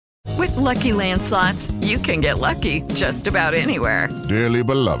With Lucky Land Slots, you can get lucky just about anywhere. Dearly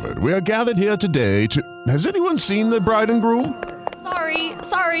beloved, we are gathered here today to... Has anyone seen the bride and groom?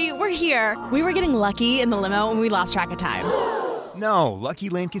 Sorry, we're here. We were getting lucky in the limo and we lost track of time. No, Lucky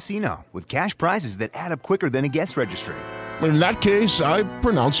Land Casino, with cash prizes that add up quicker than a guest registry. In that case, I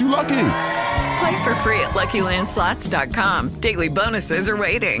pronounce you lucky. Play for free at LuckyLandSlots.com. Daily bonuses are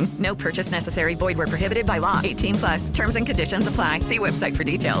waiting. No purchase necessary. Void where prohibited by law. 18+. Terms and conditions apply. See website for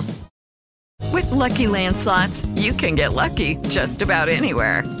details. With Lucky Land Slots, you can get lucky just about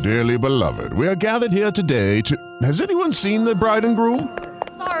anywhere. Dearly beloved, we are gathered here today to... Has anyone seen the bride and groom?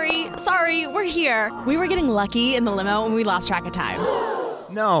 Sorry, we're here. We were getting lucky in the limo and we lost track of time.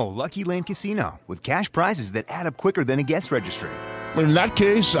 No, Lucky Land Casino, with cash prizes that add up quicker than a guest registry. In that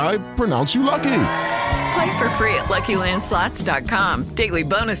case, I pronounce you lucky. Play for free at LuckyLandSlots.com. Daily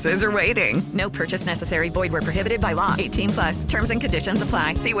bonuses are waiting. No purchase necessary. Void where prohibited by law. 18+. Terms and conditions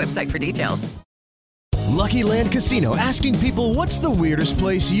apply. See website for details. Lucky Land Casino, asking people, what's the weirdest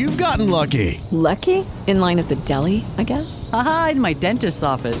place you've gotten lucky? Lucky? In line at the deli, I guess? Aha, in my dentist's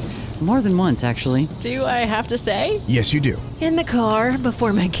office. More than once, actually. Do I have to say? Yes, you do. In the car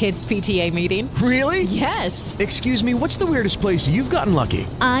before my kids' PTA meeting. Really? Yes. Excuse me, what's the weirdest place you've gotten lucky?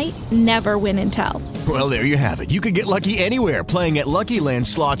 I never win and tell. Well, there you have it. You can get lucky anywhere, playing at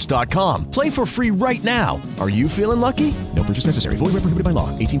LuckyLandSlots.com. Play for free right now. Are you feeling lucky? No purchase necessary. Void where prohibited by law.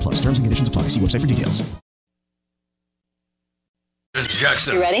 18+. Terms and conditions apply. See website for details.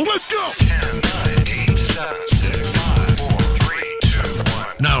 Jackson. You ready? Let's go. 10, 9, 8, 7, 6, 5, 4, 3, 2,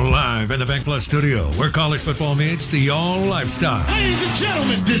 1. Now live in the Bank Plus studio, where college football meets the all lifestyle. Ladies and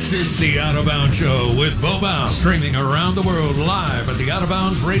gentlemen, this is The Out of Bounds Show with Bo Bounds, streaming around the world live at the Out of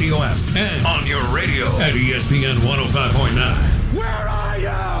Bounds radio app and on your radio at ESPN 105.9. Where are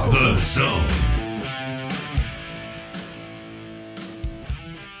you? The Zone.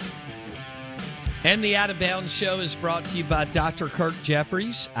 And the Out of Bounds Show is brought to you by Dr. Kirk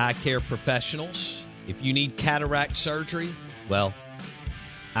Jeffries, Eye Care Professionals. If you need cataract surgery, well,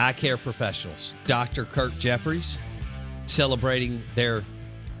 Eye Care Professionals. Dr. Kirk Jeffries, celebrating their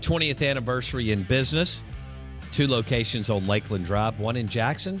 20th anniversary in business. 2 locations on Lakeland Drive, one in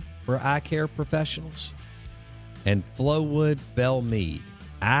Jackson for Eye Care Professionals, and Flowood Belle Meade.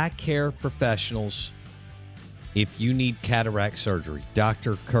 Eye Care Professionals. If you need cataract surgery,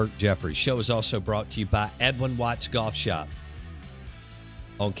 Dr. Kirk Jeffries. Show is also brought to you by Edwin Watts Golf Shop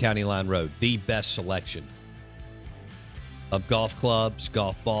on County Line Road. The best selection of golf clubs,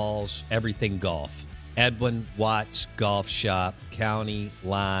 golf balls, everything golf. Edwin Watts Golf Shop, County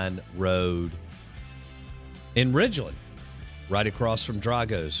Line Road in Ridgeland, right across from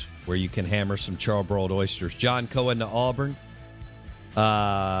Drago's, where you can hammer some charbroiled oysters. John Cohen to Auburn.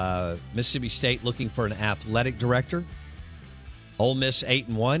 Mississippi State looking for an athletic director. Ole Miss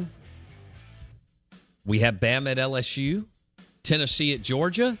 8-1. We have Bama at LSU, Tennessee at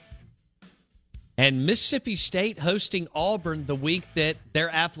Georgia, and Mississippi State hosting Auburn the week that their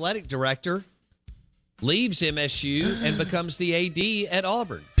athletic director leaves MSU and becomes the AD at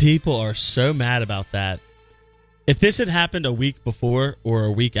Auburn. People are so mad about that. If this had happened a week before or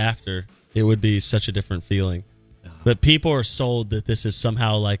a week after, it would be such a different feeling. But people are sold that this is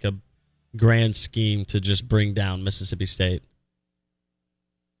somehow like a grand scheme to just bring down Mississippi State.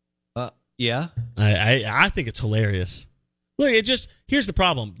 Yeah. I think it's hilarious. Look, here's the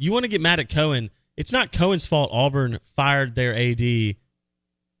problem. You want to get mad at Cohen. It's not Cohen's fault Auburn fired their AD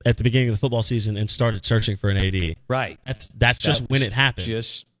at the beginning of the football season and started searching for an AD. Right. That's just when it happened.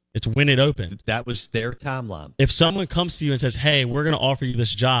 It's when it opened. That was their timeline. If someone comes to you and says, hey, we're going to offer you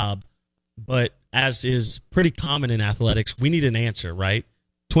this job, but as is pretty common in athletics, we need an answer, right?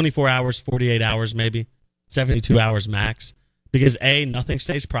 24 hours, 48 hours maybe, 72 hours max. Because, A, nothing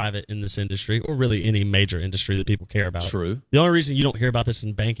stays private in this industry, or really any major industry that people care about. True. The only reason you don't hear about this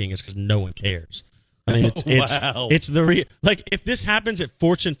in banking is because no one cares. I mean, Wow. it's like if this happens at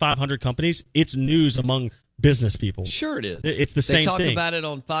Fortune 500 companies, it's news among business people. Sure it is. It's the same thing. They talk about it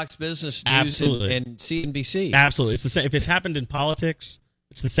on Fox Business News and CNBC. Absolutely. It's the same. If it's happened in politics,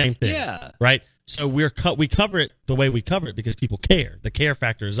 it's the same thing. Yeah. Right? So we cover it the way we cover it because people care. The care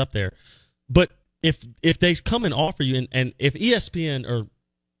factor is up there. But if they come and offer you, and if ESPN or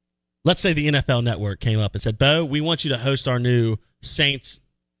let's say the NFL Network came up and said, Bo, we want you to host our new Saints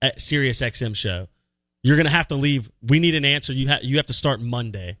Sirius XM show. You're going to have to leave. We need an answer. You have to start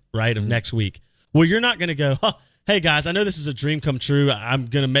Monday, right, of next week. Well, you're not going to go, hey, guys, I know this is a dream come true. I'm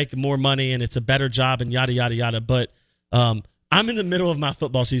going to make more money, and it's a better job, and yada, yada, yada. But I'm in the middle of my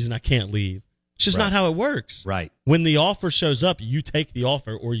football season. I can't leave. It's just not how it works. Right. When the offer shows up, you take the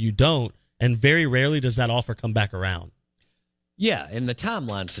offer or you don't, and very rarely does that offer come back around. Yeah, and the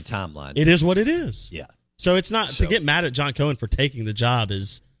timeline's the timeline. It is what it is. Yeah. So it's not to get mad at John Cohen for taking the job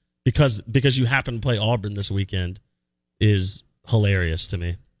is because you happen to play Auburn this weekend is hilarious to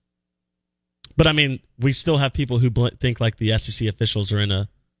me. But I mean, we still have people who think like the SEC officials are in a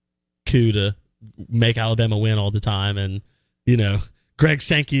coup to make Alabama win all the time, and Greg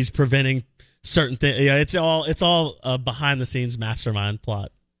Sankey's preventing certain things. Yeah, it's all a behind the scenes mastermind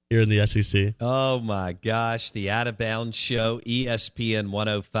plot here in the SEC. Oh my gosh, the Out of Bounds Show, ESPN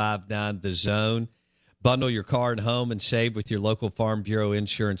 105.9 The Zone. Bundle your car and home and save with your local Farm Bureau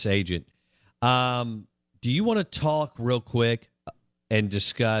insurance agent. Do you want to talk real quick and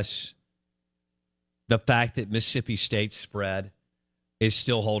discuss the fact that Mississippi State's spread is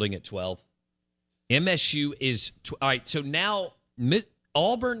still holding at 12? MSU is all right. So now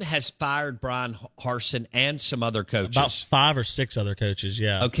Auburn has fired Brian Harsin and some other coaches. About 5 or 6 other coaches,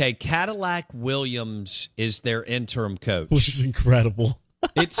 yeah. Okay, Cadillac Williams is their interim coach, which is incredible.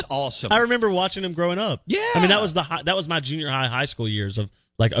 It's awesome. I remember watching him growing up. Yeah, I mean that was my junior high school years of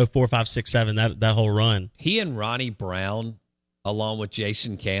like 04, 5, 6, 7. That whole run. He and Ronnie Brown, along with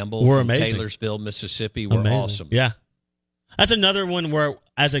Jason Campbell were from amazing. Taylorsville, Mississippi, were awesome. Yeah, that's another one where,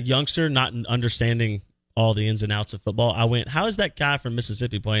 as a youngster, not understanding all the ins and outs of football, I went, "How is that guy from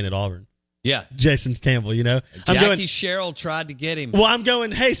Mississippi playing at Auburn?" Yeah, Jason Campbell. Jackie Sherrill tried to get him. Well, I'm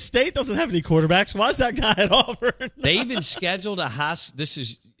going, hey, State doesn't have any quarterbacks. Why is that guy at Auburn? They even scheduled a high. This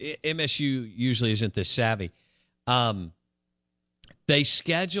is MSU. Usually isn't this savvy. They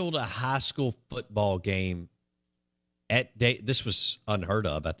scheduled a high school football game at day. This was unheard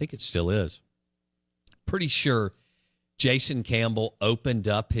of. I think it still is. Pretty sure Jason Campbell opened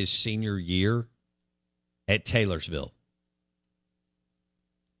up his senior year at Taylorsville.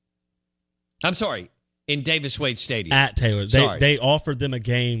 I'm sorry, in Davis Wade Stadium. At Taylor. They offered them a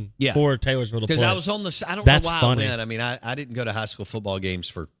game for Taylorsville to play. Because I was on the – I don't That's know why funny. I went. I mean, I didn't go to high school football games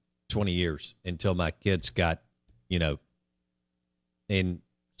for 20 years until my kids got, in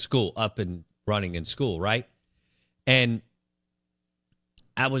school, up and running in school, right? And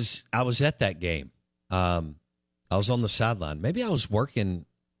I was at that game. I was on the sideline. Maybe I was working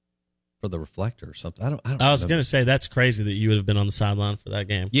for the Reflector or something. I was going to say that's crazy that you would have been on the sideline for that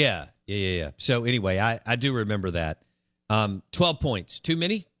game. Yeah. So anyway, I do remember that. 12 points. Too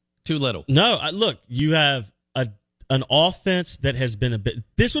many? Too little? No. Look, you have an offense that has been a bit.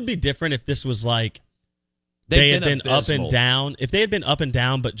 This would be different if this was like they had been up and down. If they had been up and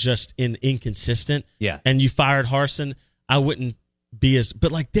down, but just inconsistent. Yeah. And you fired Harsin, I wouldn't be as.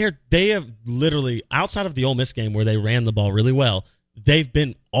 But like they have literally, outside of the Ole Miss game where they ran the ball really well, they've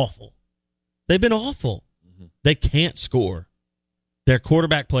been awful. They've been awful. Mm-hmm. They can't score. Their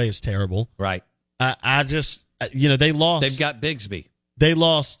quarterback play is terrible. Right. I just, they lost. They've got Bigsby. They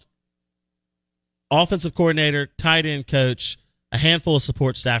lost offensive coordinator, tight end coach, a handful of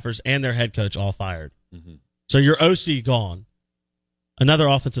support staffers, and their head coach all fired. Mm-hmm. So your OC gone, another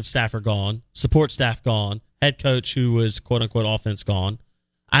offensive staffer gone, support staff gone, head coach who was quote-unquote offense gone.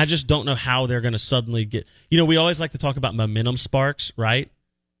 I just don't know how they're going to suddenly get – we always like to talk about momentum sparks, right?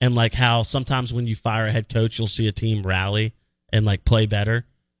 And like how sometimes when you fire a head coach, you'll see a team rally and like play better.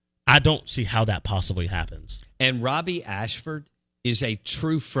 I don't see how that possibly happens. And Robbie Ashford is a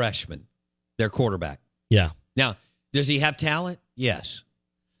true freshman, their quarterback. Yeah. Now, does he have talent? Yes.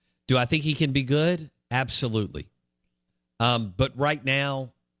 Do I think he can be good? Absolutely. But right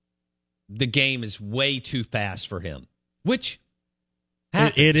now, the game is way too fast for him, which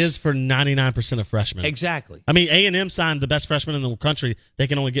happens. It is for 99% of freshmen. Exactly. I mean, A&M signed the best freshman in the country. They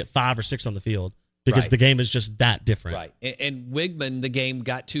can only get 5 or 6 on the field because the game is just that different. Right. And Wigman, the game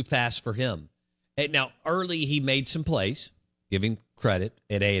got too fast for him. And now, early he made some plays, give him credit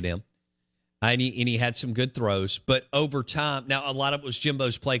at A&M, and he had some good throws. But over time, now a lot of it was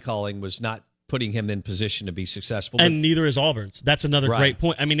Jimbo's play calling was not putting him in position to be successful. And neither is Auburn's. That's another great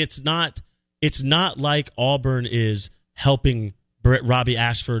point. I mean, it's not like Auburn is helping Robbie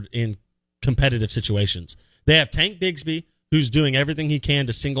Ashford in competitive situations. They have Tank Bigsby, who's doing everything he can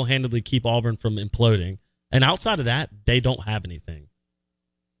to single-handedly keep Auburn from imploding. And outside of that, they don't have anything.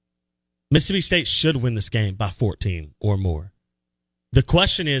 Mississippi State should win this game by 14 or more. The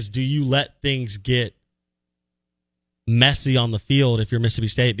question is, do you let things get messy on the field if you're Mississippi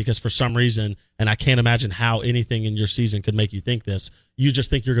State? Because for some reason, and I can't imagine how anything in your season could make you think this, you just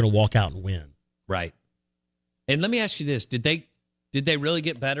think you're going to walk out and win. Right. And let me ask you this. Did they really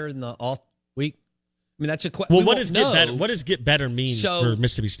get better in the off week? I mean, that's a question. Well, what does get better mean for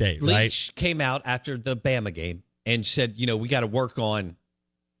Mississippi State, right? Leach came out after the Bama game and said, we got to work on,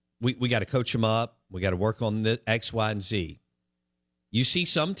 we got to coach them up. We got to work on the X, Y, and Z. You see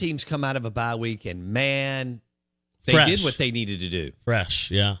some teams come out of a bye week and, man, They Fresh. did what they needed to do.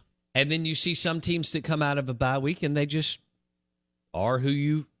 Fresh, yeah. And then you see some teams that come out of a bye week and they just are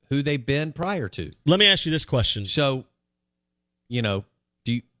who they've been prior to. Let me ask you this question. So,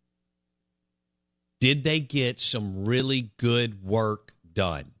 did they get some really good work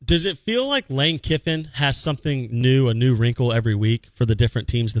done? Does it feel like Lane Kiffin has something new, a new wrinkle every week for the different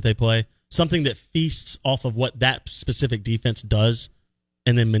teams that they play? Something that feasts off of what that specific defense does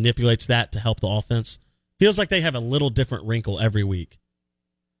and then manipulates that to help the offense? Feels like they have a little different wrinkle every week.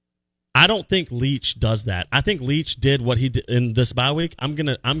 I don't think Leach does that. I think Leach did what he did in this bye week. I'm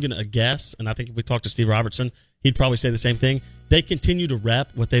gonna guess, and I think if we talk to Steve Robertson, he'd probably say the same thing. They continue to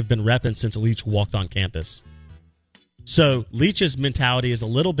rep what they've been repping since Leach walked on campus. So Leach's mentality is a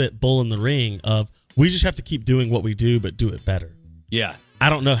little bit bull in the ring of we just have to keep doing what we do, but do it better. Yeah. I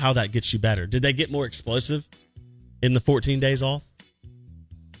don't know how that gets you better. Did they get more explosive in the 14 days off?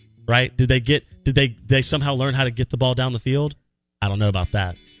 Right? Did they somehow learn how to get the ball down the field? I don't know about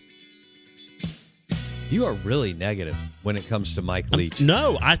that. You are really negative when it comes to Mike Leach.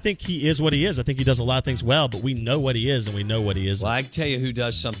 No, I think he is what he is. I think he does a lot of things well, but we know what he is and we know what he isn't. Well, I can tell you who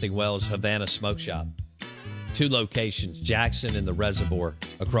does something well is Havana Smoke Shop. 2 locations, Jackson and the Reservoir,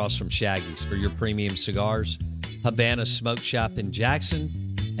 across from Shaggy's. For your premium cigars, Havana Smoke Shop in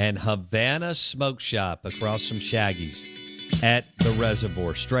Jackson and Havana Smoke Shop across from Shaggy's at the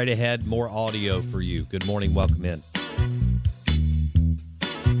Reservoir. Straight ahead, more audio for you. Good morning. Welcome in.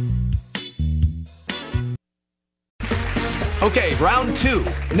 Okay, round 2.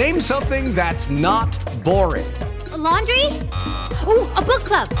 Name something that's not boring. A laundry? Ooh, a book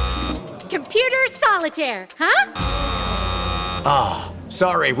club. Computer solitaire, huh? Ah,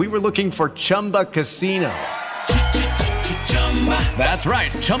 sorry, we were looking for Chumba Casino. That's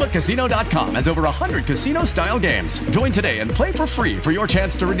right, ChumbaCasino.com has over 100 casino-style games. Join today and play for free for your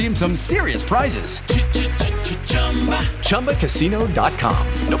chance to redeem some serious prizes. ChumbaCasino.com.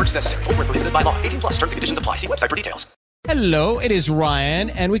 No purchase necessary. Void where prohibited by law. 18+ terms and conditions apply. See website for details. Hello, it is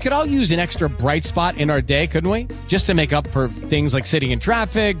Ryan, and we could all use an extra bright spot in our day, couldn't we? Just to make up for things like sitting in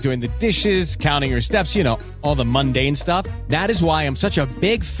traffic, doing the dishes, counting your steps, all the mundane stuff. That is why I'm such a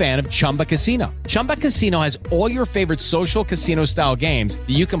big fan of Chumba Casino. Chumba Casino has all your favorite social casino-style games that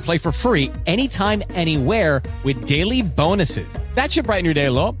you can play for free anytime, anywhere with daily bonuses. That should brighten your day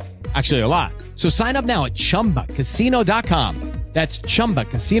a little. Actually, a lot. So sign up now at ChumbaCasino.com. That's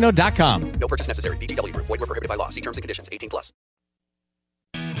ChumbaCasino.com. No purchase necessary. VGW Group. Void where prohibited by law. See terms and conditions. 18+.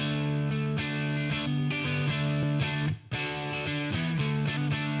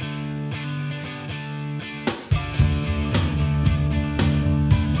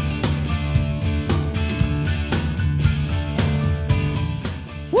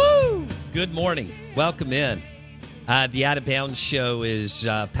 Woo! Good morning. Welcome in. The Out of Bounds Show is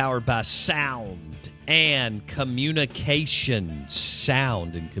powered by Sound and Communications.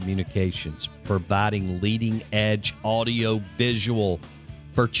 Sound and Communications, providing leading edge audio visual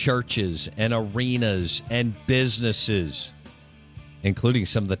for churches and arenas and businesses, including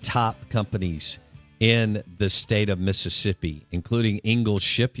some of the top companies in the state of Mississippi, including Ingalls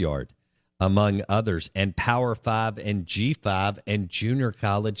Shipyard, among others, and Power 5 and G5 and junior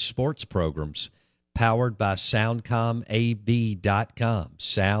college sports programs. Powered by SoundcomAV.com.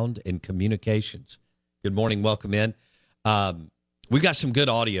 Sound and Communications. Good morning. Welcome in. We got some good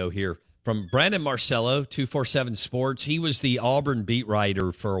audio here from Brandon Marcello, 247 Sports. He was the Auburn beat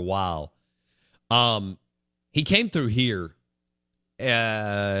writer for a while. He came through here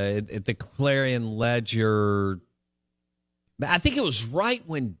at the Clarion Ledger. I think it was right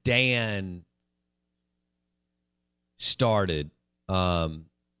when Dan started.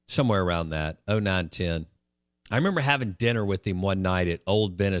 Somewhere around that, 09-10. I remember having dinner with him one night at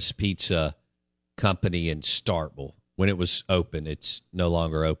Old Venice Pizza Company in Starkville when it was open. It's no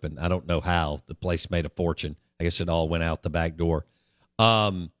longer open. I don't know how. The place made a fortune. I guess it all went out the back door.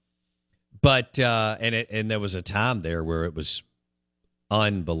 But there was a time there where it was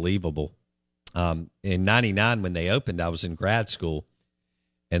unbelievable. In 99 when they opened, I was in grad school,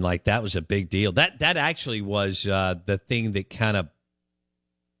 and that was a big deal. That actually was the thing that kind of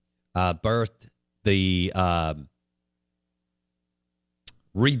birthed the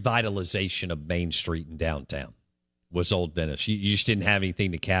revitalization of Main Street and downtown was Old Venice. You just didn't have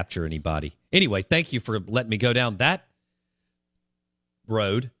anything to capture anybody. Anyway, thank you for letting me go down that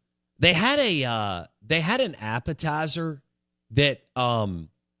road. They had an appetizer that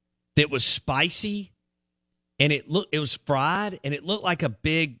was spicy, and it was fried, and it looked like a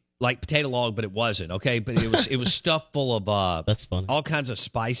big potato log, but it wasn't, okay? But it was stuffed full of that's funny. All kinds of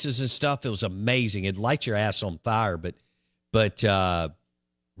spices and stuff. It was amazing. It'd light your ass on fire, but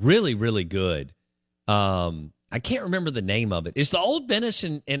really, really good. I can't remember the name of it. Is the Old Venice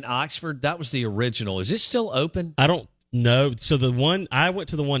in Oxford? That was the original. Is it still open? I don't know. So I went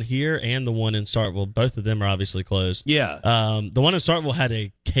to the one here and the one in Starkville. Both of them are obviously closed. Yeah. The one in Starkville had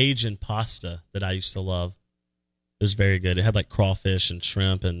a Cajun pasta that I used to love. It was very good. It had like crawfish and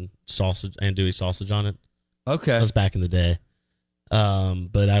shrimp and sausage, andouille sausage on it. Okay. That was back in the day.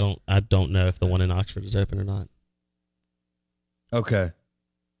 But I don't know if the one in Oxford is open or not. Okay.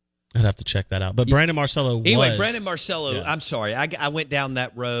 I'd have to check that out. But Brandon Marcello Anyway, Brandon Marcello, yeah. I'm sorry. I went down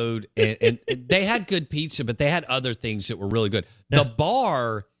that road, and they had good pizza, but they had other things that were really good. Yeah. The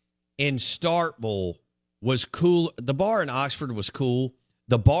bar in Starkville was cool. The bar in Oxford was cool.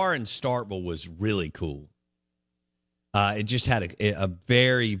 The bar in Starkville was really cool. It just had a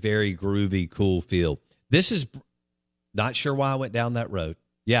very, very groovy, cool feel. This is not sure why I went down that road.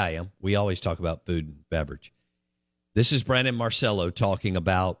 Yeah, I am. We always talk about food and beverage. This is Brandon Marcello talking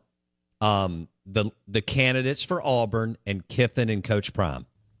about the candidates for Auburn and Kiffin and Coach Prime.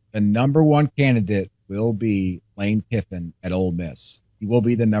 The number one candidate will be Lane Kiffin at Ole Miss. He will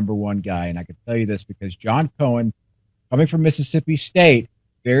be the number one guy, and I can tell you this because John Cohen, coming from Mississippi State,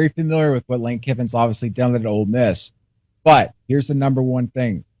 very familiar with what Lane Kiffin's obviously done at Ole Miss. But here's the number one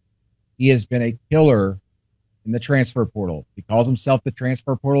thing. He has been a killer in the transfer portal. He calls himself the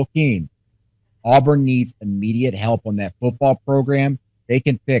transfer portal king. Auburn needs immediate help on that football program. They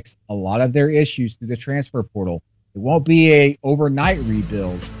can fix a lot of their issues through the transfer portal. It won't be a overnight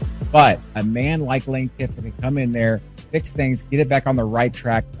rebuild, but a man like Lane Kiffin can come in there, fix things, get it back on the right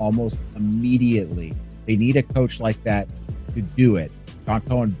track almost immediately. They need a coach like that to do it. John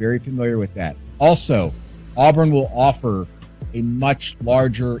Cohen, very familiar with that. Also, Auburn will offer a much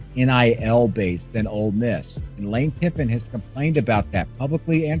larger NIL base than Ole Miss. And Lane Kiffin has complained about that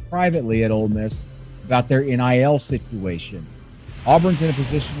publicly and privately at Ole Miss about their NIL situation. Auburn's in a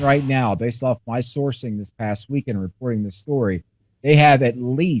position right now, based off my sourcing this past week and reporting this story, they have at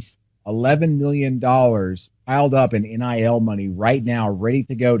least $11 million piled up in NIL money right now, ready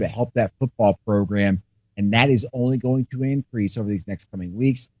to go to help that football program. And that is only going to increase over these next coming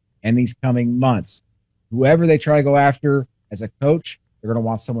weeks and these coming months. Whoever they try to go after as a coach, they're going to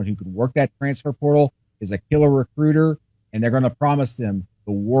want someone who can work that transfer portal, is a killer recruiter, and they're going to promise them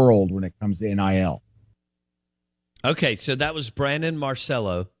the world when it comes to NIL. Okay, so that was Brandon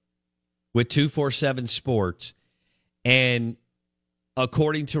Marcello with 247 Sports. And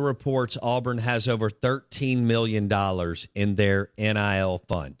according to reports, Auburn has over $13 million in their NIL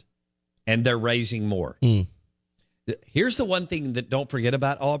fund, and they're raising more. Here's the one thing that don't forget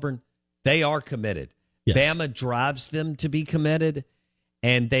about Auburn. They are committed. Yes. Bama drives them to be committed,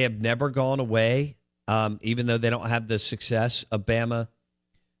 and they have never gone away, even though they don't have the success of Bama.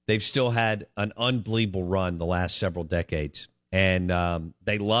 They've still had an unbelievable run the last several decades, and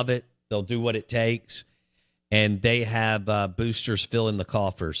they love it. They'll do what it takes, and they have boosters filling the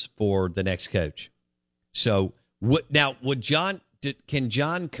coffers for the next coach. So, can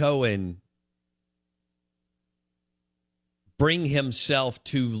John Cohen bring himself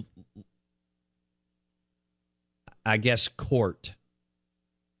to, I guess, court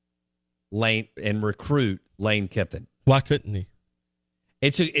Lane and recruit Lane Kiffin? Why couldn't he?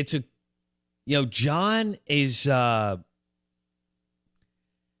 It's a, John is, I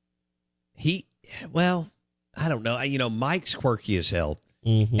don't know. Mike's quirky as hell.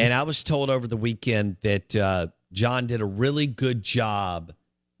 Mm-hmm. And I was told over the weekend that John did a really good job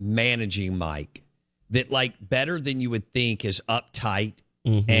managing Mike. That, better than you would think, is uptight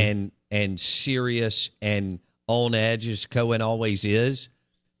and serious and on edge, as Cohen always is.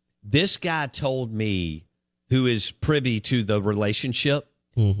 This guy told me, who is privy to the relationship,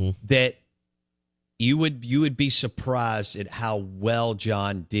 that you would be surprised at how well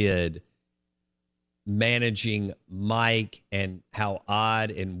John did managing Mike and how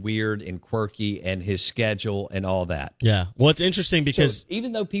odd and weird and quirky and his schedule and all that. Yeah. Well, it's interesting because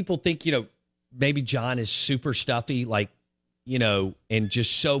even though people think, maybe John is super stuffy, and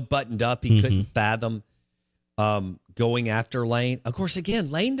just so buttoned up he couldn't fathom going after Lane. Of course, again,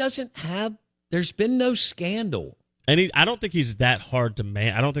 Lane doesn't have, there's been no scandal. And I don't think he's that hard to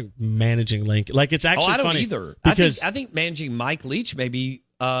manage. I don't think managing Lane, it's actually I don't funny either. Because I think managing Mike Leach may be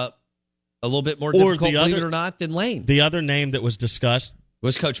a little bit more difficult, believe it or not, than Lane. The other name that was discussed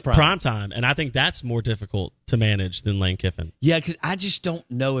was Coach Prime. Primetime, and I think that's more difficult to manage than Lane Kiffin. Yeah, because I just don't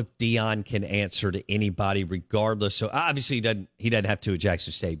know if Deion can answer to anybody, regardless. So obviously he doesn't have to at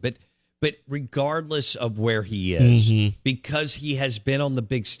Jackson State, but regardless of where he is, because he has been on the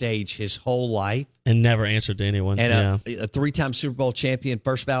big stage his whole life and never answered to anyone, and a three-time Super Bowl champion,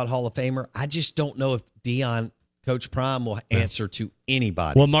 first ballot Hall of Famer, I just don't know if Deion, Coach Prime, will answer to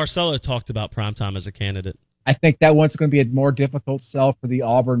anybody. Well, Marcello talked about Primetime as a candidate. I think that one's going to be a more difficult sell for the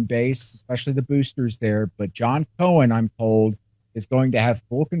Auburn base, especially the boosters there. But John Cohen, I'm told, is going to have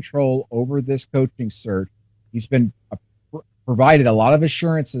full control over this coaching search. He's been provided a lot of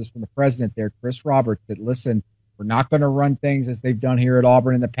assurances from the president there, Chris Roberts, that, listen, we're not going to run things as they've done here at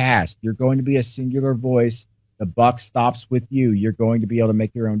Auburn in the past. You're going to be a singular voice. The buck stops with you. You're going to be able to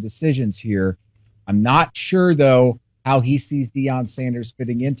make your own decisions here. I'm not sure, though, how he sees Deion Sanders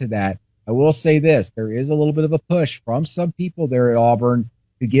fitting into that. I will say this. There is a little bit of a push from some people there at Auburn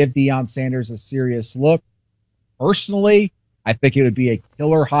to give Deion Sanders a serious look. Personally, I think it would be a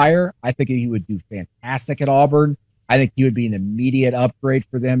killer hire. I think he would do fantastic at Auburn. I think he would be an immediate upgrade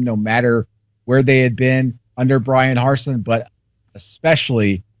for them no matter where they had been under Brian Harsin, but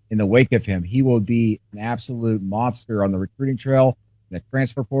especially in the wake of him. He will be an absolute monster on the recruiting trail, in the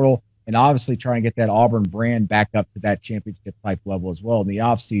transfer portal, and obviously try and get that Auburn brand back up to that championship type level as well in the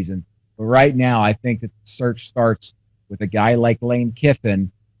offseason. But right now, I think that the search starts with a guy like Lane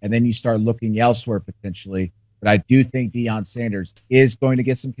Kiffin, and then you start looking elsewhere potentially. But I do think Deion Sanders is going to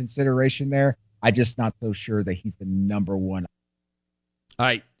get some consideration there. I'm just not so sure that he's the number one. All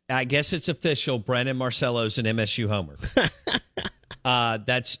right. I guess it's official. Brandon Marcello's an MSU homer.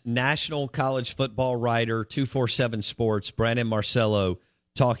 That's National College Football writer, 247 Sports, Brandon Marcello,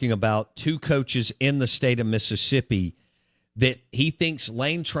 talking about two coaches in the state of Mississippi that he thinks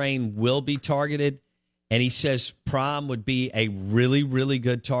Lane Train will be targeted. And he says Prime would be a really, really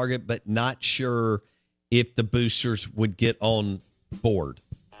good target, but not sure if the boosters would get on board.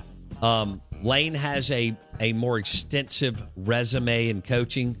 Lane has a more extensive resume in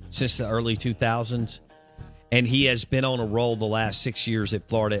coaching since the early 2000s, and he has been on a roll the last 6 years at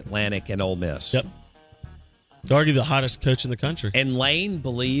Florida Atlantic and Ole Miss. Yep. To argue the hottest coach in the country. And Lane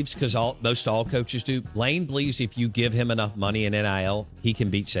believes, because most all coaches do, Lane believes if you give him enough money in NIL, he can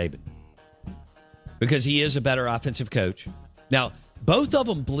beat Saban. Because he is a better offensive coach. Now, both of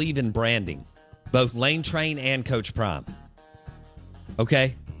them believe in branding, both Lane Train and Coach Prime.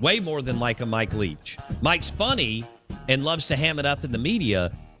 Okay? Way more than like a Mike Leach. Mike's funny and loves to ham it up in the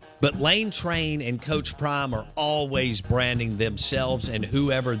media, but Lane Train and Coach Prime are always branding themselves and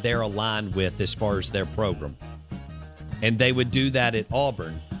whoever they're aligned with as far as their program. And they would do that at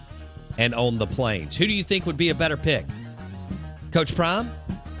Auburn and on the Plains. Who do you think would be a better pick? Coach Prime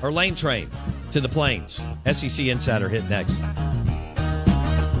or Lane Train to the Plains? SEC Insider hit next.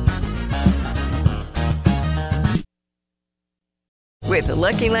 With the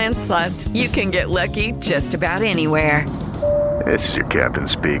Lucky Land Slots, you can get lucky just about anywhere. This is your captain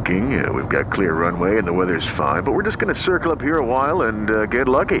speaking. We've got clear runway and the weather's fine, but we're just going to circle up here a while and get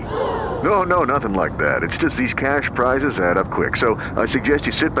lucky. No, nothing like that. It's just these cash prizes add up quick. So I suggest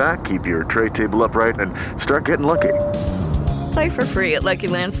you sit back, keep your tray table upright, and start getting lucky. Play for free at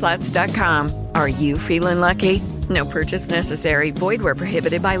LuckyLandSlots.com. Are you feeling lucky? No purchase necessary. Void where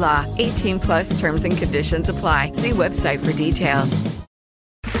prohibited by law. 18+ terms and conditions apply. See website for details.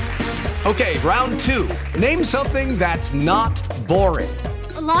 Okay, round two. Name something that's not boring.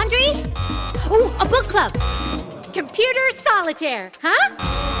 A laundry? Ooh, a book club. Computer solitaire, huh?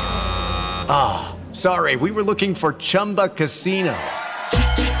 Ah, sorry, we were looking for Chumba Casino.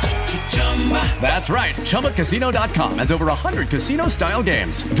 That's right, ChumbaCasino.com has over 100 casino-style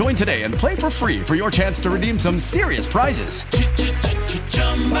games. Join today and play for free for your chance to redeem some serious prizes.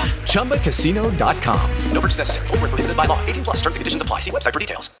 ChumbaCasino.com. No purchase necessary. Void where prohibited by law. 18+ terms and conditions apply. See website for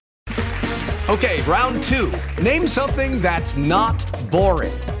details. Okay, round two. Name something that's not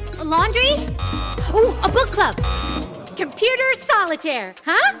boring. A laundry? Ooh, a book club. Computer solitaire,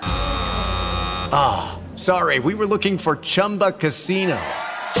 huh? Ah, sorry, we were looking for Chumba Casino.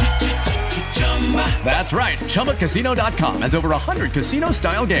 That's right, ChumbaCasino.com has over 100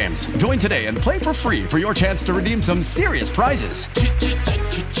 casino-style games. Join today and play for free for your chance to redeem some serious prizes.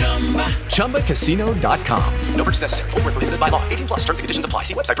 ChumbaCasino.com. No purchase necessary. Void where prohibited by law. 18+ terms and conditions apply.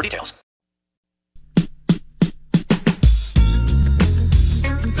 See website for details.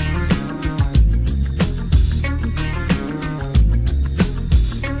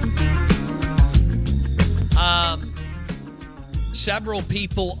 Several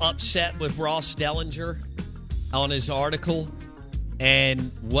people upset with Ross Dellinger on his article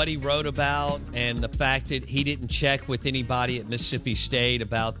and what he wrote about and the fact that he didn't check with anybody at Mississippi State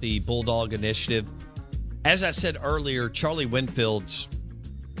about the Bulldog Initiative. As I said earlier, Charlie Winfield's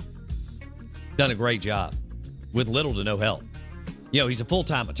done a great job with little to no help. You know, he's a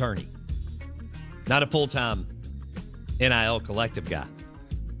full-time attorney, not a full-time NIL collective guy.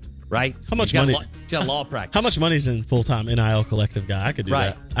 right? How much money? He's got law practice. How much money's in full-time NIL collective guy? I could do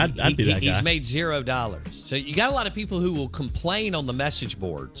that. I'd be that guy. He's made $0. So you got a lot of people who will complain on the message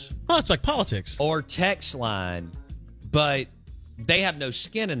boards. Oh, it's like politics. Or text line, but they have no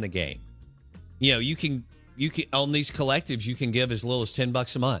skin in the game. You know, you can on these collectives, you can give as little as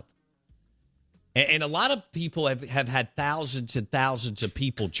 $10 a month. And a lot of people have had thousands and thousands of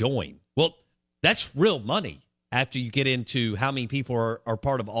people join. Well, that's real money after you get into how many people are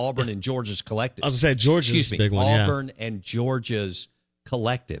part of Auburn and Georgia's collective. I was going to say Georgia's a big one. Auburn and Georgia's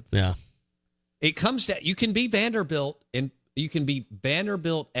collective. Yeah. It comes to, you can be Vanderbilt and you can be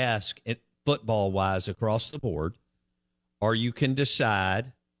Vanderbilt-esque football-wise across the board, or you can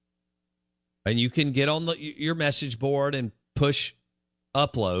decide and you can get on your message board and push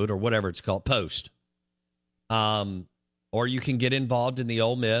upload or whatever it's called, post. Or you can get involved in the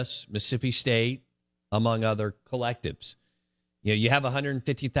Ole Miss, Mississippi State, among other collectives. You know, you have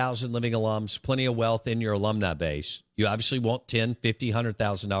 150,000 living alums, plenty of wealth in your alumni base. You obviously want $10,000, $50,000,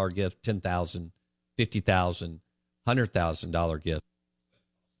 $100,000 gift, $10,000, $50,000, $100,000 gift.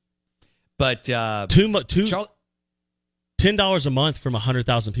 But $10 a month from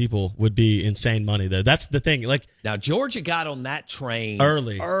 100,000 people would be insane money, though. That's the thing. Like, now, Georgia got on that train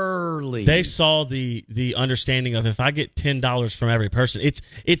early. They saw the understanding of, if I get $10 from every person,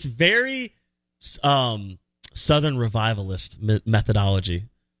 it's very Southern revivalist methodology.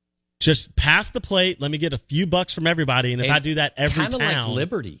 Just pass the plate. Let me get a few bucks from everybody, and if I do that every town, kind of like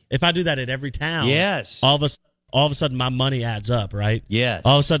Liberty. If I do that at every town, yes, all of a sudden my money adds up, right? Yes.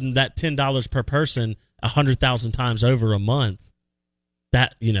 All of a sudden that $10 per person, 100,000 times over a month,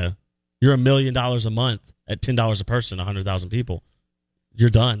 that, you know, you're $1 million a month at $10 a person, 100,000 people. You're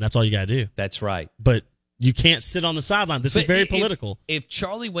done. That's all you got to do. That's right. But you can't sit on the sideline. This is very political. If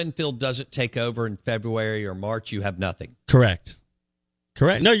Charlie Winfield doesn't take over in February or March, you have nothing. Correct.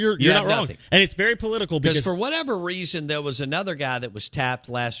 No, you're not wrong. Nothing. And it's very political because for whatever reason, there was another guy that was tapped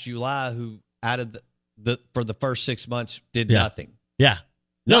last July who out of for the first 6 months did nothing. Yeah.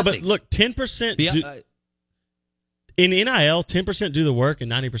 Nothing. No, but look, 10% in NIL, 10% do the work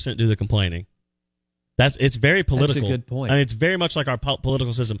and 90% do the complaining. It's very political. That's a good point. And it's very much like our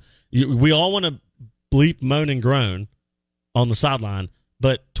political system. We all want to bleep, moan, and groan on the sideline,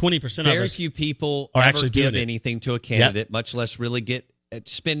 but 20% of us very few people are ever actually give doing anything to a candidate, much less really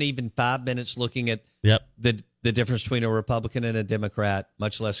spend even 5 minutes looking at the difference between a Republican and a Democrat,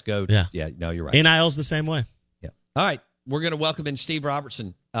 much less go. Yeah, no, you're right. NIL's the same way. Yeah. All right, we're going to welcome in Steve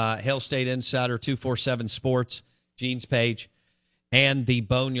Robertson, Hail State Insider, 247 Sports, Gene's page, and the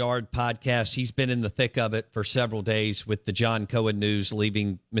Boneyard podcast. He's been in the thick of it for several days with the John Cohen news,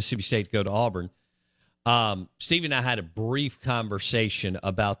 leaving Mississippi State to go to Auburn. Steve and I had a brief conversation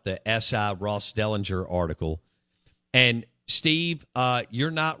about the S.I. Ross Dellinger article. And, Steve,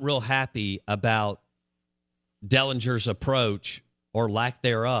 you're not real happy about Dellinger's approach or lack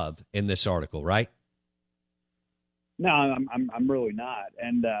thereof in this article, right? No, I'm really not.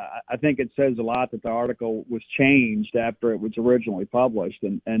 And I think it says a lot that the article was changed after it was originally published.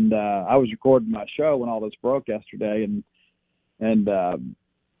 And I was recording my show when all this broke yesterday. And I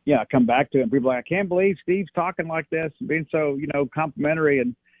come back to it, and people are like, I can't believe Steve's talking like this and being so, complimentary.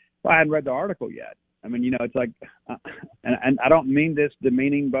 And I hadn't read the article yet. I mean, it's like, and I don't mean this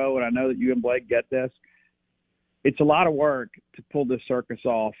demeaning, Bo, and I know that you and Blake get this. It's a lot of work to pull this circus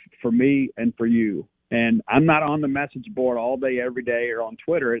off for me and for you. And I'm not on the message board all day, every day, or on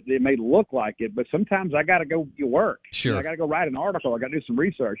Twitter. It may look like it, but sometimes I got to go work. Sure. I got to go write an article. I got to do some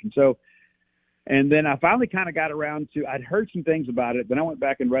research. And then I finally kind of got around to, I'd heard some things about it. Then I went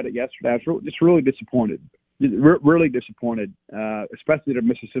back and read it yesterday. I was just really disappointed, really disappointed, especially that a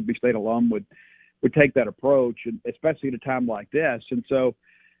Mississippi State alum would take that approach, and especially at a time like this. And so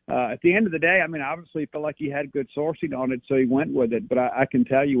at the end of the day, I mean, obviously felt like he had good sourcing on it, so he went with it. But I can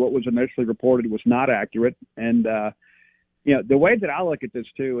tell you what was initially reported was not accurate. And, the way that I look at this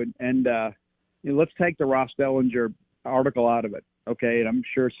too, and let's take the Ross Dellinger article out of it. Okay. And I'm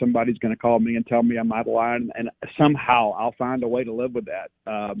sure somebody's going to call me and tell me I'm out of line, and somehow I'll find a way to live with that.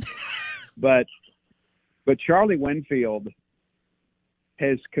 But Charlie Winfield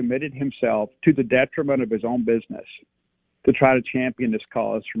has committed himself to the detriment of his own business to try to champion this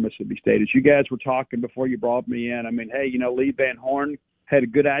cause for Mississippi State. As you guys were talking before you brought me in, I mean, hey, Lee Van Horn had a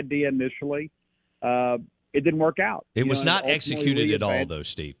good idea initially. It didn't work out. It was not executed at all, though,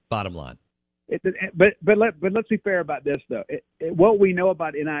 Steve, bottom line. But let's be fair about this, though. What we know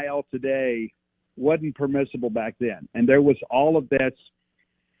about NIL today wasn't permissible back then. And there was all of this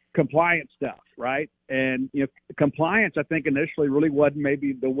compliance stuff, right? And, compliance, I think, initially really wasn't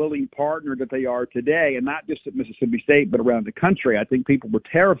maybe the willing partner that they are today, and not just at Mississippi State, but around the country. I think people were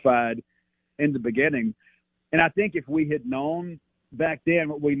terrified in the beginning. And I think if we had known back then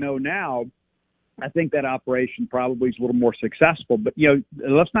what we know now, I think that operation probably is a little more successful. But,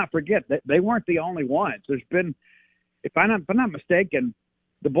 let's not forget that they weren't the only ones. There's been, if I'm not mistaken,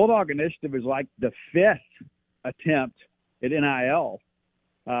 the Bulldog Initiative is like the 5th attempt at NIL.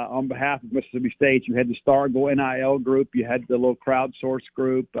 On behalf of Mississippi State. You had the Stargo NIL group. You had the little crowdsource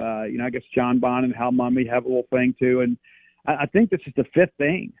group. I guess John Bond and Hal Mummy have a little thing too. And I think this is the 5th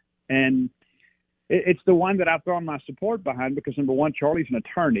thing. And it's the one that I've thrown my support behind because, number one, Charlie's an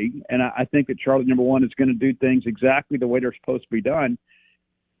attorney. And I think that Charlie, number one, is going to do things exactly the way they're supposed to be done.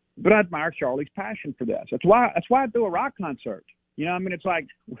 But I admire Charlie's passion for this. That's why I do a rock concert. It's like,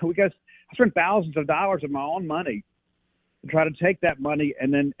 because I spend thousands of dollars of my own money to try to take that money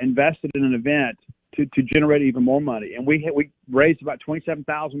and then invest it in an event to generate even more money. And we raised about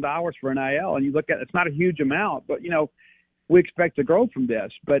 $27,000 for NIL. And you look at it's not a huge amount, but, we expect to grow from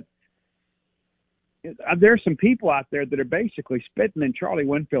this. But there's some people out there that are basically spitting in Charlie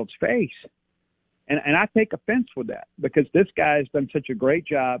Winfield's face. And I take offense with that because this guy has done such a great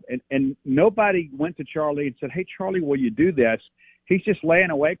job. And nobody went to Charlie and said, hey, Charlie, will you do this? He's just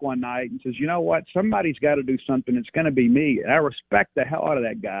laying awake one night and says, you know what, somebody's got to do something. It's going to be me. And I respect the hell out of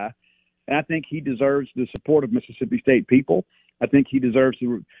that guy. And I think he deserves the support of Mississippi State people. I think he deserves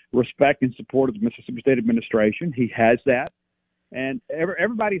the respect and support of the Mississippi State administration. He has that. And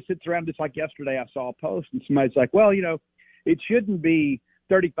everybody sits around, just like yesterday I saw a post and somebody's like, well, it shouldn't be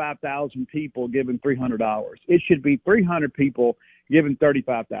 35,000 people giving $300. It should be 300 people giving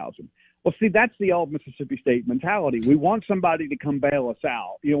 $35,000. Well, see, that's the old Mississippi State mentality. We want somebody to come bail us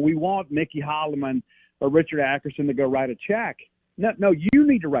out. We want Mickey Holloman or Richard Ackerson to go write a check. No, you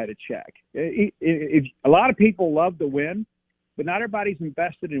need to write a check. A lot of people love to win, but not everybody's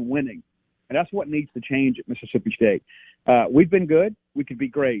invested in winning. And that's what needs to change at Mississippi State. We've been good. We could be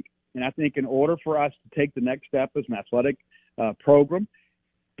great. And I think in order for us to take the next step as an athletic program,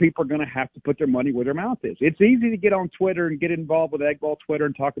 people are going to have to put their money where their mouth is. It's easy to get on Twitter and get involved with Egg Ball Twitter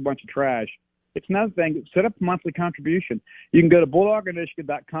and talk a bunch of trash. It's another thing. Set up a monthly contribution. You can go to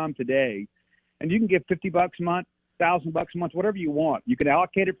bulldoginitiative.com today, and you can give $50 a month, $1,000 a month, whatever you want. You can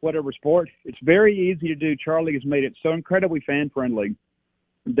allocate it for whatever sport. It's very easy to do. Charlie has made it so incredibly fan-friendly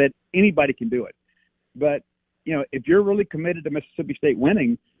that anybody can do it. But, if you're really committed to Mississippi State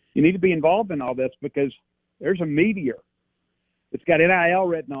winning, you need to be involved in all this because there's a meteor. It's got NIL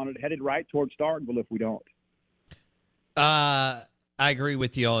written on it, headed right towards Starkville if we don't. I agree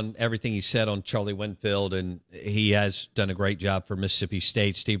with you on everything you said on Charlie Winfield, and he has done a great job for Mississippi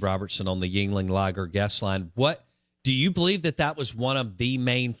State. Steve Robertson on the Yingling Lager guest line. What do you believe that was one of the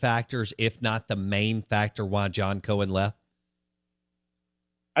main factors, if not the main factor, why John Cohen left?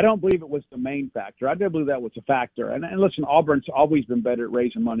 I don't believe it was the main factor. I do believe that was a factor. And listen, Auburn's always been better at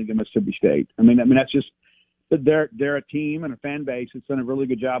raising money than Mississippi State. I mean that's just. They're a team and a fan base that's done a really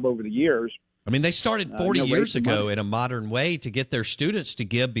good job over the years. I mean, they started 40 years ago in a modern way to get their students to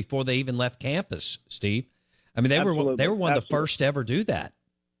give before they even left campus, Steve. I mean, they were one of the first to ever do that.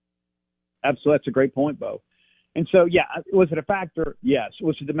 Absolutely. That's a great point, Bo. And so, was it a factor? Yes.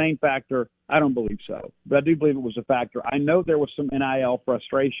 Was it the main factor? I don't believe so. But I do believe it was a factor. I know there was some NIL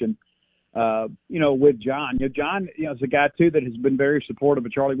frustration, with John. John, is a guy, too, that has been very supportive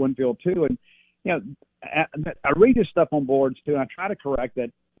of Charlie Winfield, too. And, I read his stuff on boards, too, and I try to correct that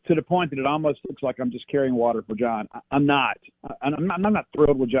to the point that it almost looks like I'm just carrying water for John. I'm not. I'm not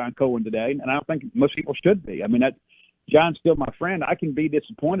thrilled with John Cohen today, and I don't think most people should be. I mean, John's still my friend. I can be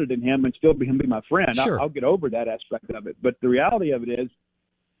disappointed in him and still be my friend. Sure. I'll get over that aspect of it. But the reality of it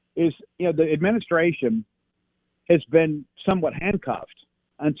is the administration has been somewhat handcuffed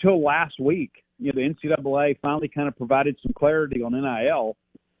until last week. The NCAA finally kind of provided some clarity on NIL.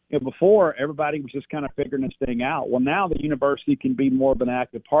 Before, everybody was just kind of figuring this thing out. Well, now the university can be more of an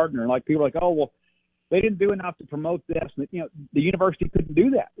active partner. Like people are like, oh, well, they didn't do enough to promote this. And, the university couldn't do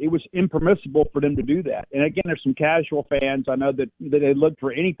that. It was impermissible for them to do that. And again, there's some casual fans I know that they look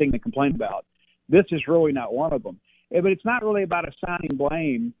for anything to complain about. This is really not one of them. But it's not really about assigning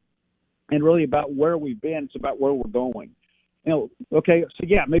blame and really about where we've been. It's about where we're going. Okay, so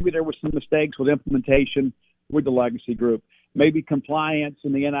maybe there were some mistakes with implementation with the legacy group. Maybe compliance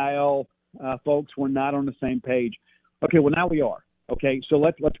and the NIL folks were not on the same page. Okay, well, now we are. Okay, so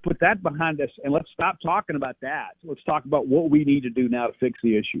let's put that behind us, and let's stop talking about that. Let's talk about what we need to do now to fix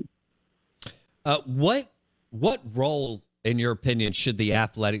the issue. What role, in your opinion, should the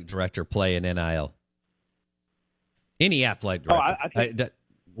athletic director play in NIL? Any athletic director.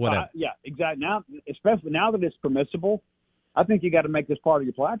 whatever. Yeah, exactly. Now, especially now that it's permissible, I think you got to make this part of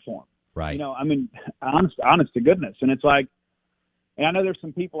your platform. Right. You know, I mean, honest to goodness. And it's like, and I know there's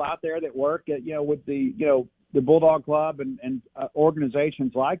some people out there that work at, with the, the Bulldog Club and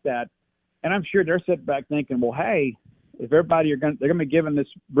organizations like that. And I'm sure they're sitting back thinking, well, hey, if they're going to be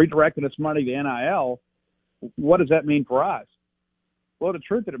redirecting this money to NIL, what does that mean for us? Well, the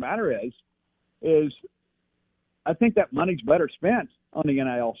truth of the matter is I think that money's better spent on the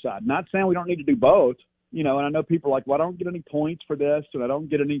NIL side. Not saying we don't need to do both, and I know people are like, well, I don't get any points for this and I don't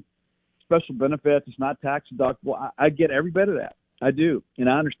get any special benefits. It's not tax deductible. I get every bit of that. I do. And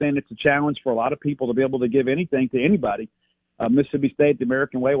I understand it's a challenge for a lot of people to be able to give anything to anybody, Mississippi State, the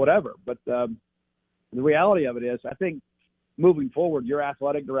American way, whatever. But the reality of it is, I think moving forward, your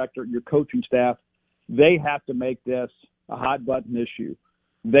athletic director, your coaching staff, they have to make this a hot button issue.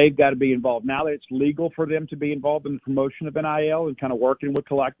 They've got to be involved. Now that it's legal for them to be involved in the promotion of NIL and kind of working with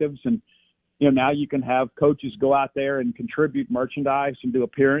collectives, and now you can have coaches go out there and contribute merchandise and do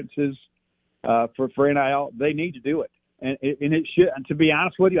appearances for NIL. They need to do it. And it should, and to be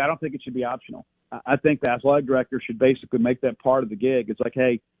honest with you, I don't think it should be optional. I think the athletic director should basically make that part of the gig. It's like,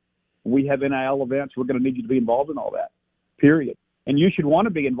 hey, we have NIL events. We're going to need you to be involved in all that, period. And you should want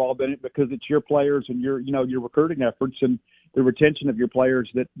to be involved in it because it's your players and your recruiting efforts and the retention of your players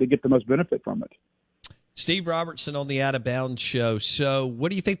that get the most benefit from it. Steve Robertson on the Out of Bounds show. So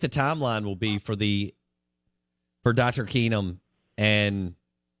what do you think the timeline will be for Dr. Keenum and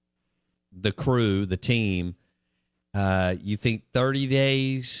the crew, the team? You think 30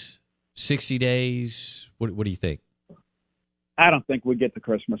 days, 60 days? What do you think? I don't think we get to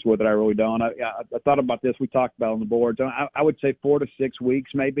Christmas with it. I really don't. I thought about this. We talked about it on the boards. I would say 4 to 6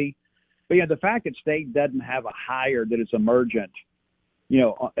 weeks maybe. But, the fact that State doesn't have a hire that is emergent,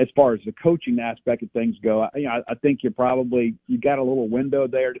 as far as the coaching aspect of things go, I think you got a little window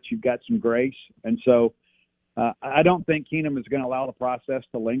there that you've got some grace. And so I don't think Keenum is going to allow the process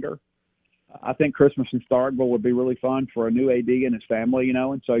to linger. I think Christmas in Starkville would be really fun for a new AD and his family,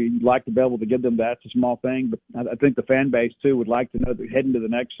 and so you'd like to be able to give them that. It's a small thing, but I think the fan base, too, would like to know that heading to the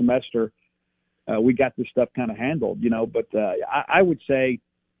next semester, we got this stuff kind of handled, but I would say,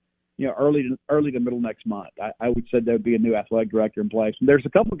 early to middle next month, I would say there would be a new athletic director in place. And there's a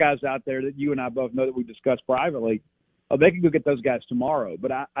couple of guys out there that you and I both know that we discussed privately. Oh, they can go get those guys tomorrow,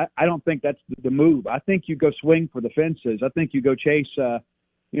 but I don't think that's the move. I think you go swing for the fences. I think you go chase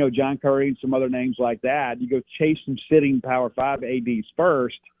John Curry and some other names like that. You go chase some sitting Power 5 ADs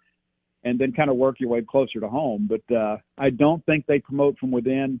first and then kind of work your way closer to home. But I don't think they promote from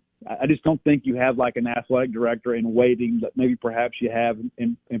within. I just don't think you have like an athletic director in waiting that maybe perhaps you have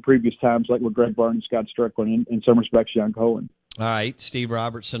in previous times, like with Greg Byrne and Scott Strickland, in some respects, John Cohen. All right, Steve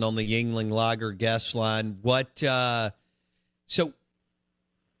Robertson on the Yingling Lager guest line. So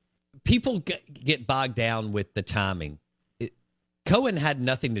people get bogged down with the timing. Cohen had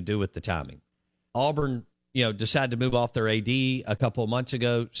nothing to do with the timing. Auburn, decided to move off their AD a couple of months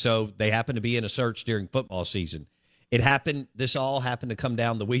ago, so they happened to be in a search during football season. This all happened to come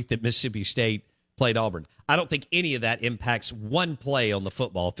down the week that Mississippi State played Auburn. I don't think any of that impacts one play on the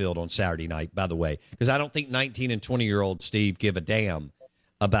football field on Saturday night, by the way, because I don't think 19 and 20-year-old Steve give a damn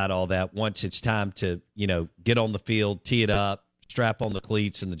about all that once it's time to, get on the field, tee it up, strap on the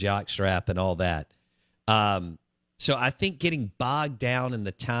cleats and the jock strap and all that. So I think getting bogged down in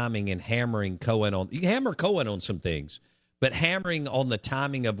the timing and hammering Cohen on – you can hammer Cohen on some things, but hammering on the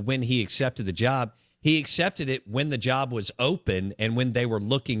timing of when he accepted the job, he accepted it when the job was open and when they were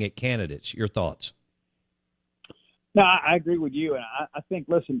looking at candidates. Your thoughts? No, I agree with you. And I think,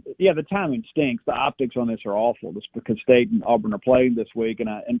 listen, the timing stinks. The optics on this are awful just because State and Auburn are playing this week.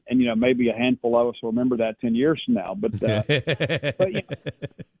 And maybe a handful of us will remember that 10 years from now. But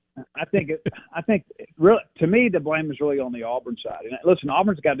I think really, to me, the blame is really on the Auburn side. And listen,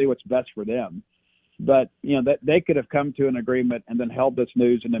 Auburn's got to do what's best for them. But, that they could have come to an agreement and then held this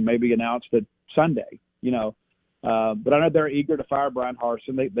news and then maybe announced it Sunday, But I know they're eager to fire Brian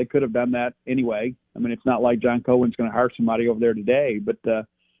Harsin. They could have done that anyway. I mean, it's not like John Cohen's going to hire somebody over there today. But, I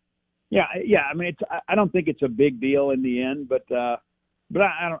mean, I don't think it's a big deal in the end. But I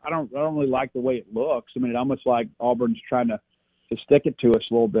don't really like the way it looks. I mean, it almost like Auburn's trying to stick it to us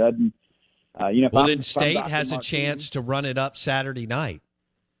a little bit. And, then State has a chance to run it up Saturday night.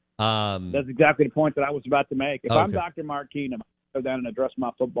 That's exactly the point that I was about to make. If I'm Dr. Mark Keenum, I go down and address my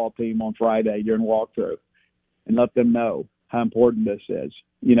football team on Friday during walkthrough and let them know how important this is,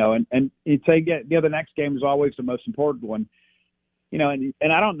 and you'd say, the next game is always the most important one. and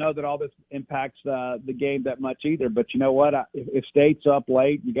I don't know that all this impacts the game that much either. But you know what? If State's up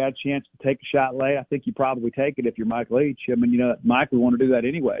late, you got a chance to take a shot late. I think you probably take it if you're Mike Leach. I mean, Mike would want to do that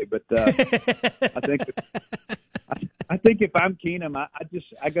anyway. But I think if I'm Keenum,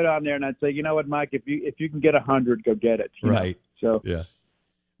 I go down there and I'd say, you know what, Mike, if you can get 100, go get it. Right. So yeah.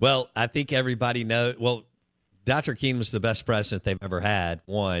 Well, I think everybody knows. Well, Dr. Keenum's the best president they've ever had.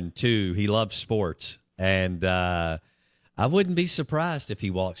 1, 2, he loves sports, and I wouldn't be surprised if he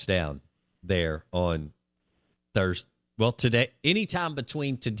walks down there on Thursday. Well, today, anytime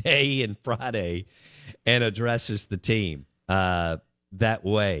between today and Friday, and addresses the team that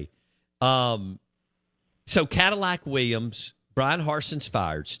way. So Cadillac Williams, Brian Harson's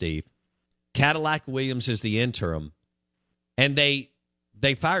fired, Steve. Cadillac Williams is the interim, and they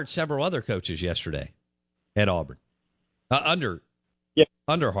fired several other coaches yesterday at Auburn under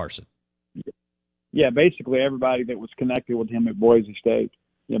Harson. Yeah, basically everybody that was connected with him at Boise State.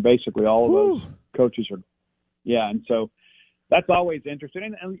 Basically all of those coaches are. Yeah, and so that's always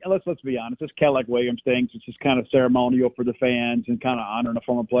interesting. And let's be honest, this Cadillac Williams thing, it's just kind of ceremonial for the fans and kind of honoring a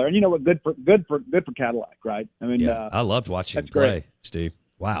former player. And you know what? Good for Cadillac, right? I mean, I loved watching him play, great. Steve.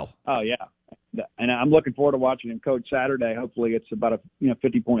 Wow. Oh yeah. And I'm looking forward to watching him coach Saturday. Hopefully, it's about a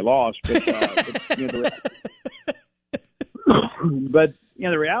 50-point loss. But, but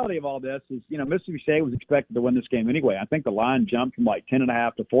the reality of all this is, Mississippi State was expected to win this game anyway. I think the line jumped from like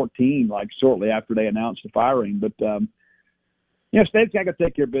 10.5 to 14, like shortly after they announced the firing. But State's got to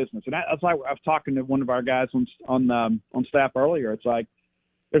take care of business, and that's like I was talking to one of our guys on staff earlier. It's like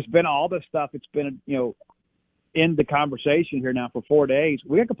there's been all this stuff. It's been in the conversation here now for 4 days.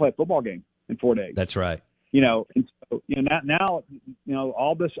 We have to play a football game in 4 days. That's right. And so now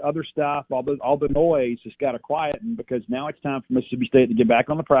all this other stuff, all the noise has got to quieten, because now it's time for Mississippi State to get back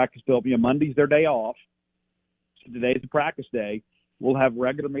on the practice field. Monday's their day off, so today's the practice day. We'll have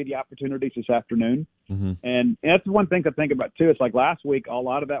regular media opportunities this afternoon, and that's the one thing to think about too. It's like last week, a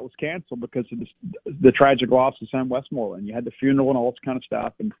lot of that was canceled because of the tragic loss of Sam Westmoreland. You had the funeral and all this kind of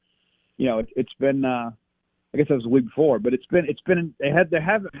stuff, and it's been. I guess that was the week before, but they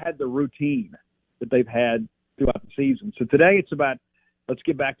haven't had the routine that they've had throughout the season. So today it's about, let's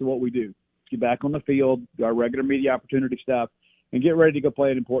get back to what we do. Let's get back on the field, do our regular media opportunity stuff, and get ready to go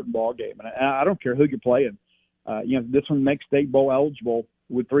play an important ball game. And I don't care who you're playing. This one makes State Bowl eligible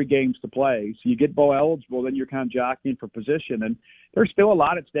with 3 games to play. So you get bowl eligible, then you're kind of jockeying for position. And there's still a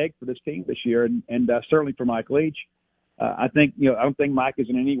lot at stake for this team this year, and certainly for Mike Leach. I don't think Mike is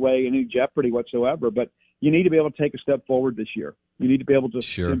in any way in any jeopardy whatsoever, but you need to be able to take a step forward this year. You need to be able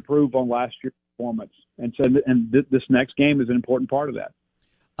to improve on last year's performance. And so, this next game is an important part of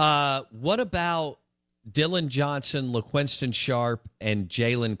that. What about Dylan Johnson, LaQuinston Sharp, and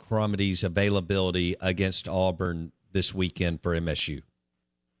Jalen Crumity's availability against Auburn this weekend for MSU?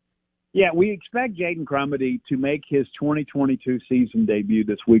 Yeah, we expect Jaden Crumity to make his 2022 season debut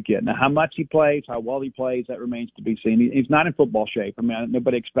this weekend. Now, how much he plays, how well he plays, that remains to be seen. He's not in football shape. I mean,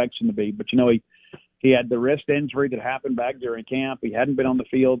 nobody expects him to be, but he had the wrist injury that happened back during camp. He hadn't been on the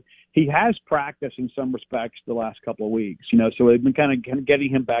field. He has practiced in some respects the last couple of weeks, so we've been kind of getting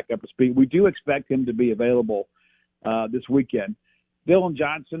him back up to speed. We do expect him to be available this weekend. Dylan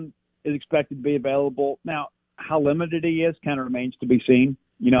Johnson is expected to be available. Now, how limited he is kind of remains to be seen.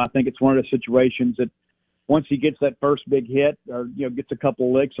 I think it's one of those situations that once he gets that first big hit or, gets a couple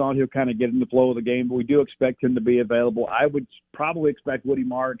of licks on, he'll kind of get in the flow of the game. But we do expect him to be available. I would probably expect Woody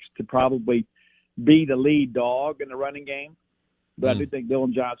Marks to probably be the lead dog in the running game. But I do think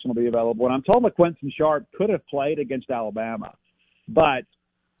Dylan Johnson will be available. And I'm told LaQuinston Sharp could have played against Alabama. But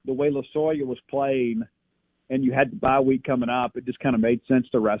the way LaSoya was playing and you had the bye week coming up, it just kind of made sense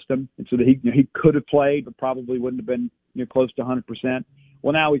to rest him. And so that he could have played, but probably wouldn't have been close to 100%.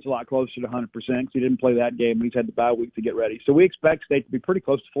 Well, now he's a lot closer to 100% because he didn't play that game and he's had the bye week to get ready. So we expect State to be pretty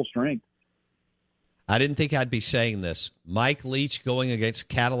close to full strength. I didn't think I'd be saying this. Mike Leach going against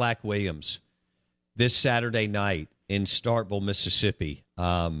Cadillac Williams this Saturday night in Starkville, Mississippi.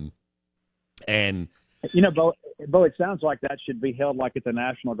 And Bo, it sounds like that should be held like at the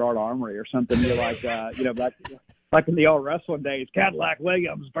National Guard Armory or something. You're like, like in the old wrestling days, Cadillac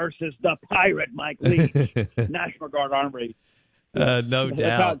Williams versus the Pirate Mike Leach, National Guard Armory. No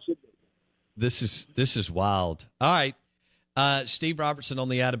doubt. This is wild. All right. Steve Robertson on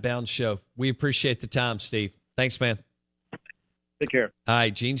the Out of Bounds Show. We appreciate the time, Steve. Thanks, man. Take care. All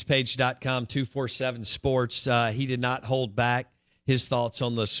right. GenesPage.com, 247 Sports. He did not hold back his thoughts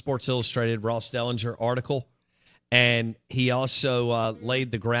on the Sports Illustrated Ross Dellinger article. And he also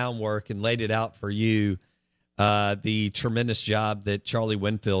laid the groundwork and laid it out for you, the tremendous job that Charlie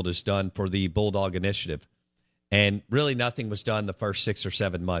Winfield has done for the Bulldog Initiative. And really nothing was done the first 6 or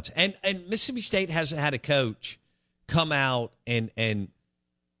 7 months. And Mississippi State hasn't had a coach come out and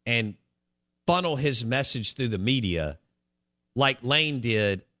funnel his message through the media like Lane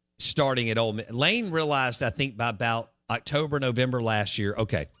did starting at Ole Miss. Lane realized, I think, by about October, November last year,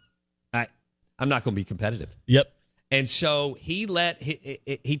 okay, I'm not going to be competitive. Yep. And so he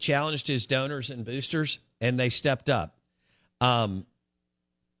challenged his donors and boosters, and they stepped up.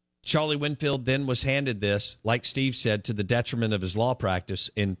 Charlie Winfield then was handed this, like Steve said, to the detriment of his law practice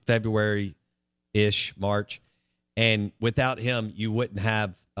in February-ish, March. And without him, you wouldn't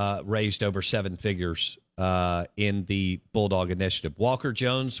have raised over 7 figures in the Bulldog Initiative. Walker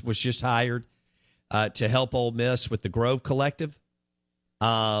Jones was just hired to help Ole Miss with the Grove Collective.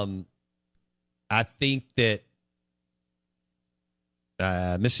 I think that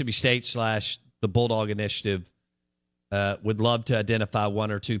Mississippi State / the Bulldog Initiative would love to identify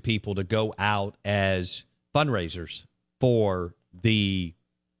 1 or 2 people to go out as fundraisers for the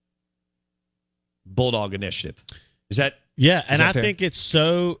Bulldog Initiative. Is that? Yeah, and I fair? think it's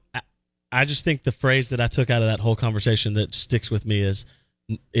so. I just think the phrase that I took out of that whole conversation that sticks with me is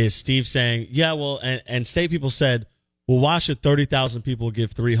Steve saying, "Yeah, well," and state people said, "Well, why should 30,000 people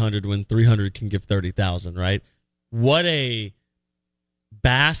give 300 when 300 can give 30,000?" Right? What a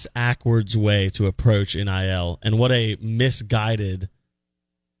bass-ackwards way to approach NIL, and what a misguided,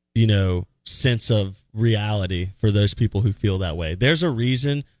 sense of reality for those people who feel that way. There's a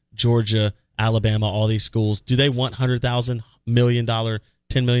reason Georgia, Alabama, all these schools, do they want $100,000, $1 million, $10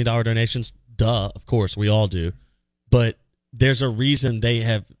 million donations? Duh, of course, we all do. But there's a reason they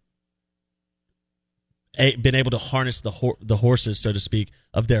have been able to harness the horses, so to speak,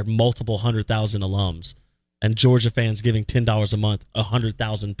 of their multiple 100,000 alums. And Georgia fans giving $10 a month,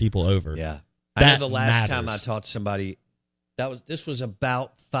 100,000 people over. Yeah. That I know the last matters. time I taught somebody, this was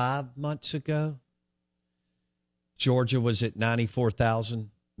about 5 months ago. Georgia was at 94,000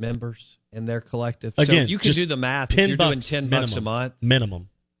 members in their collective. Again, so you can do the math. If you're doing $10 a month. Minimum.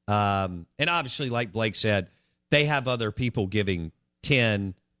 And obviously, like Blake said, they have other people giving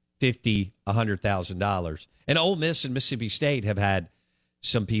 $10, $50, $100,000. And Ole Miss and Mississippi State have had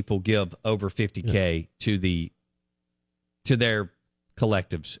some people give over $50K to their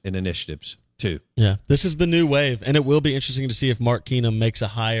collectives and initiatives too. Yeah, this is the new wave, and it will be interesting to see if Mark Keenum makes a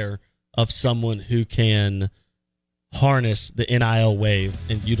hire of someone who can harness the NIL wave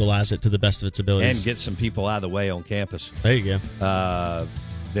and utilize it to the best of its abilities. And get some people out of the way on campus. There you go.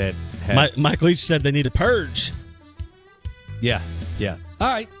 Mike Leach said they need a purge. Yeah. All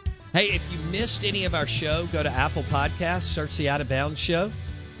right. Hey, if you missed any of our show, go to Apple Podcasts, search the Out of Bounds Show.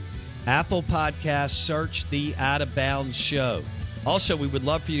 Apple Podcasts, search the Out of Bounds Show. Also, we would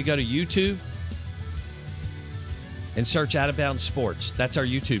love for you to go to YouTube and search Out of Bounds Sports. That's our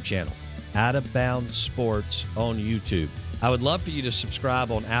YouTube channel, Out of Bounds Sports on YouTube. I would love for you to subscribe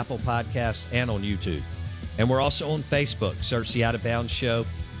on Apple Podcasts and on YouTube. And we're also on Facebook. Search the Out of Bounds Show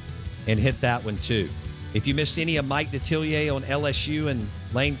and hit that one too. If you missed any of Mike Detillier on LSU and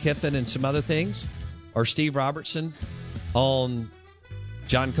Lane Kiffin and some other things, or Steve Robertson on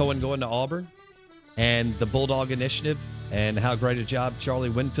John Cohen going to Auburn and the Bulldog Initiative and how great a job Charlie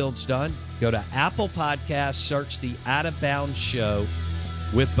Winfield's done, go to Apple Podcasts, search the Out of Bounds Show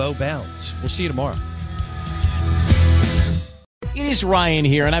with Bo Bounds. We'll see you tomorrow. It is Ryan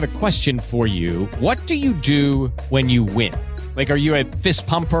here, and I have a question for you. What do you do when you win? Like, are you a fist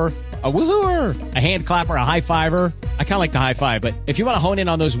pumper, a woohooer, a hand clapper, a high fiver? I kind of like the high five, but if you want to hone in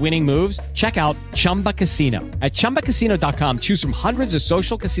on those winning moves, check out Chumba Casino. At ChumbaCasino.com, choose from hundreds of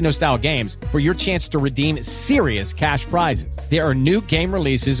social casino-style games for your chance to redeem serious cash prizes. There are new game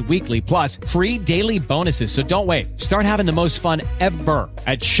releases weekly, plus free daily bonuses, so don't wait. Start having the most fun ever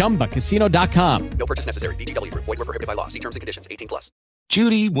at ChumbaCasino.com. No purchase necessary. VGW. Void where prohibited by law. See terms and conditions. 18+.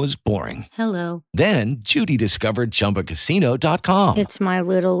 Judy was boring. Hello. Then Judy discovered ChumbaCasino.com. It's my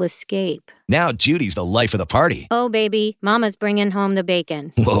little escape. Now Judy's the life of the party. Oh, baby, mama's bringing home the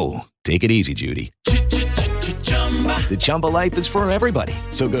bacon. Whoa, take it easy, Judy. The Chumba life is for everybody.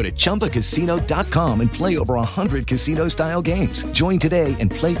 So go to ChumbaCasino.com and play over 100 casino-style games. Join today and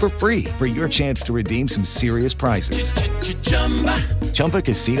play for free for your chance to redeem some serious prizes.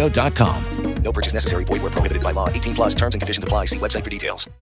 ChumbaCasino.com. No purchase necessary. Void where prohibited by law. 18+. Terms and conditions apply. See website for details.